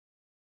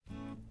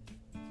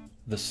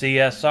The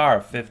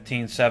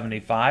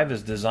CSR-1575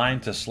 is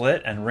designed to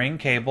slit and ring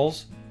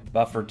cables,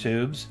 buffer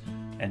tubes,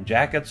 and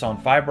jackets on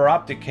fiber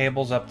optic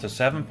cables up to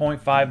 7.5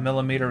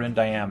 mm in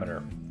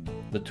diameter.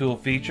 The tool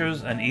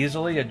features an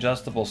easily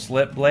adjustable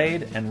slit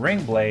blade and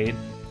ring blade,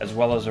 as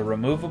well as a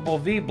removable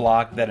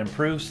V-block that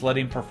improves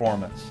slitting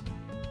performance.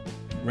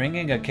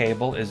 Ringing a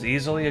cable is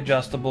easily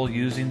adjustable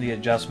using the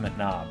adjustment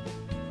knob.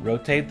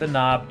 Rotate the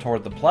knob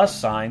toward the plus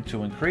sign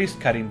to increase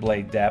cutting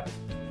blade depth,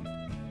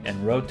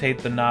 and rotate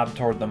the knob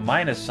toward the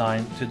minus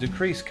sign to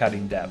decrease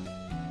cutting depth.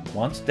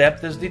 Once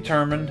depth is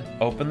determined,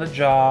 open the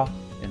jaw,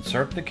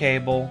 insert the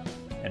cable,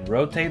 and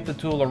rotate the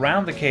tool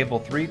around the cable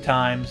 3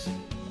 times.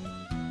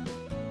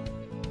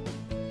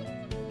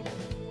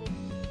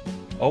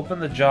 Open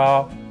the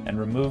jaw and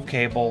remove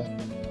cable.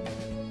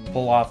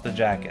 Pull off the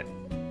jacket.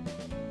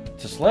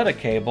 To slit a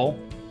cable,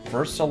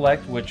 first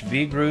select which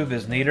V-groove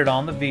is needed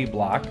on the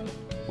V-block.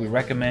 We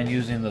recommend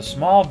using the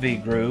small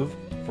V-groove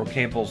for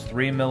cables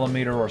 3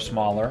 mm or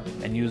smaller,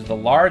 and use the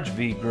large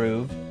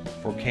V-groove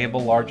for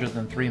cable larger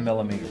than 3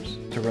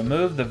 mm. To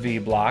remove the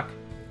V-block,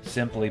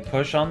 simply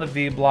push on the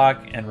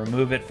V-block and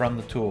remove it from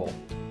the tool.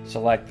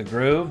 Select the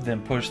groove,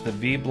 then push the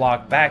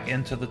V-block back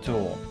into the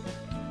tool.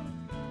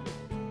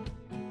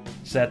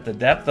 Set the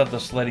depth of the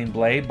slitting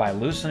blade by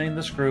loosening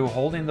the screw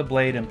holding the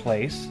blade in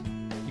place.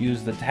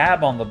 Use the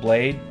tab on the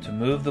blade to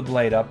move the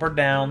blade up or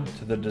down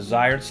to the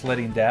desired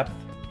slitting depth.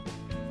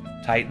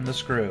 Tighten the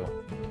screw.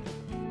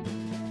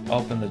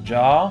 Open the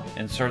jaw,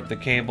 insert the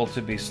cable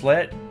to be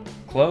slit,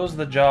 close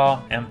the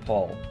jaw, and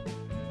pull.